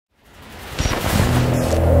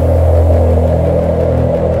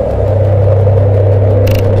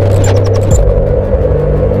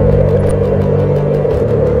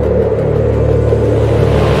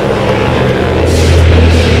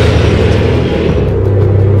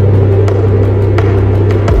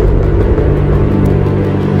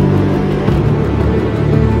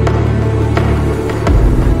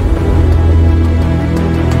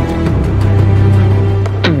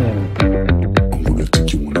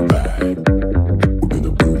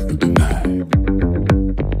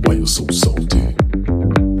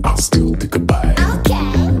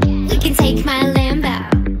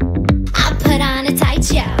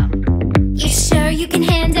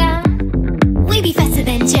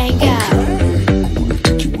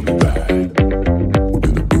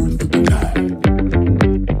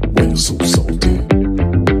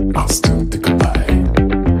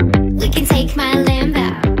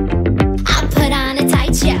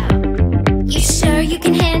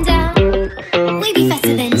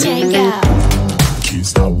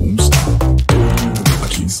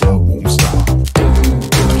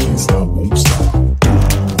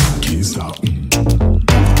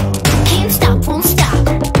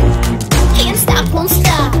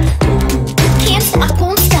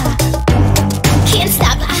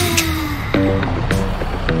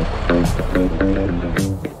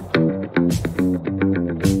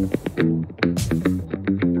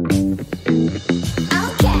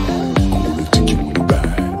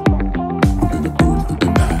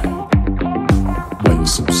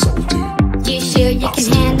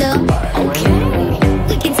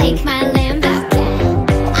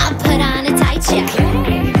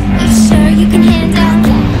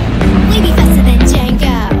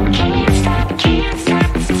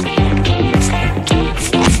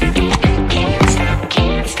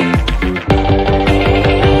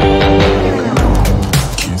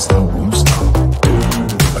stop, won't stop.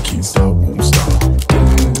 I can't stop, won't stop.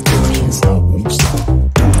 I can't stop, won't stop.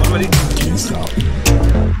 Can't stop.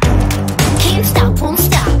 Can't stop, won't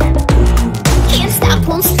stop. Can't stop,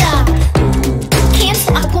 won't stop. Can't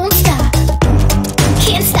stop, won't stop.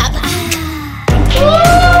 Can't stop.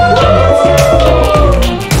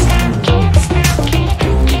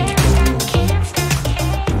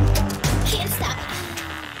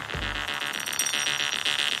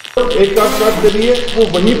 एक card start कर रही है, वो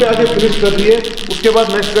वहीं पे आके finish कर रही है, उसके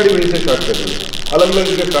बाद नेक्स्ट गाड़ी वहीं से स्टार्ट कर रही है। अलग अलग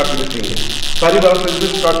जगह स्टार्ट फिनिश नहीं है, सारी बार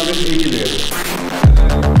स्टार्ट फिनिश एक ही जगह है।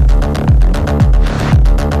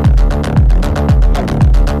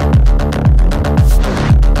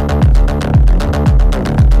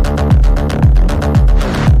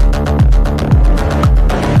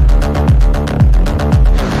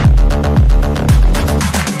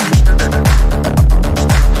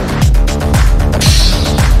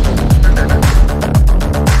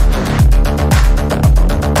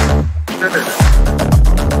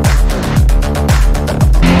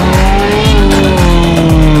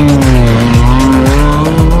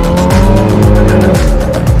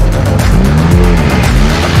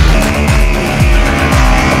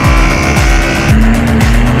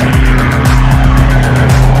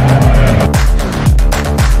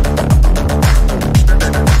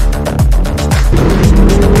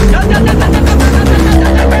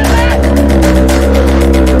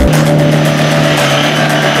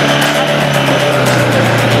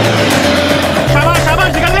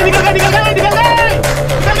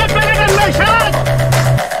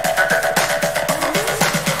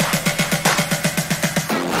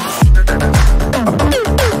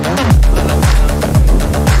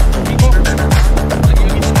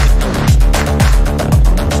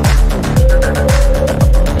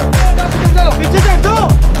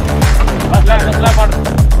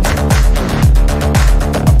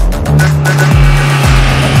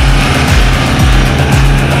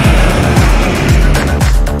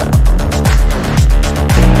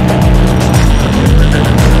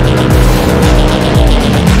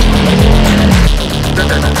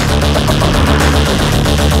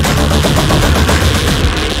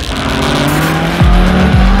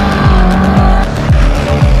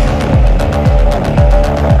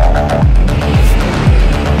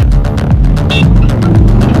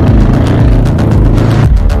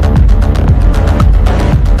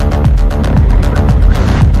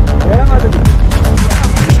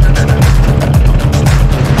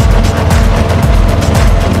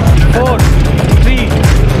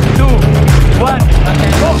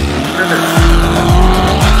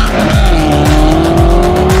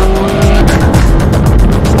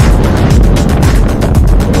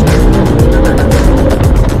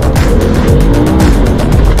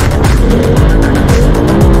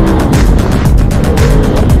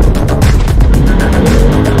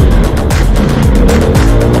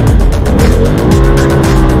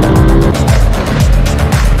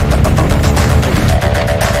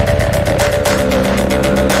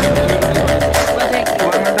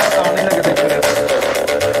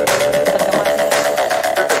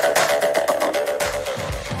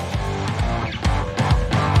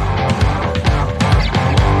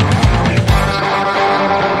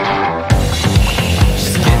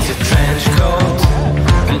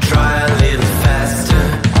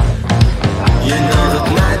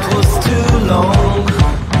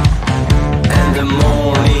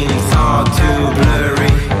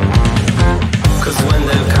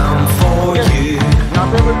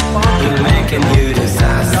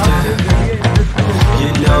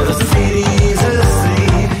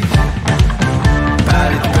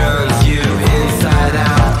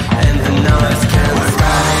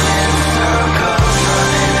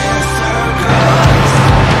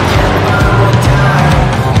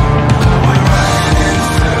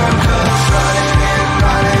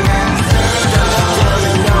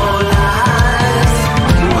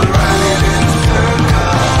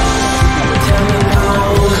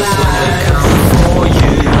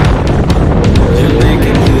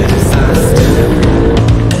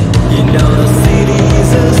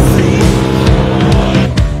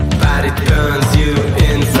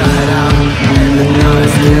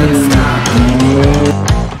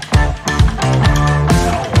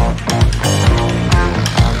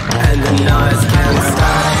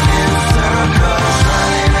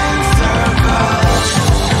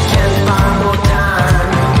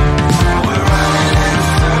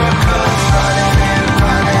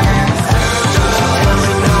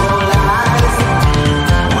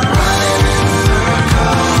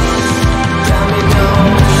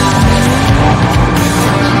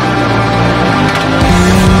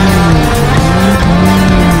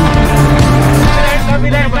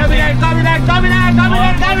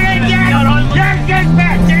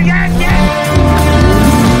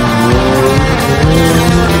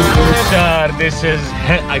 This is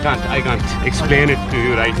I can't explain it to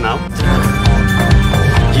you right now.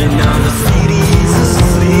 You know the city's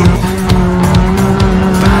asleep,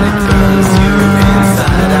 but it burns you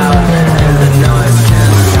inside out, and the noise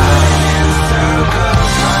can't stop.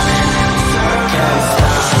 Circles running in circles,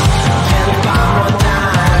 can't find one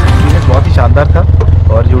time. Experience बहुत ही शानदार था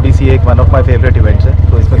और UDC एक one of my favourite events है,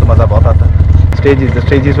 तो इसमें तो मज़ा बहुत आता है. The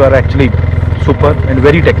stages were actually super and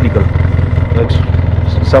very technical.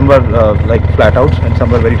 Some were like flat outs and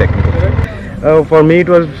some were very technical. For me it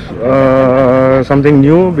was something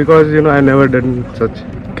new because you know I've never done such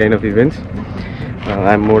kind of events.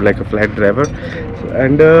 I'm more like a flat driver,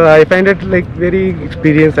 and I find it like very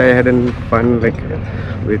experienced. I had fun like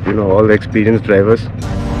with all the experienced drivers.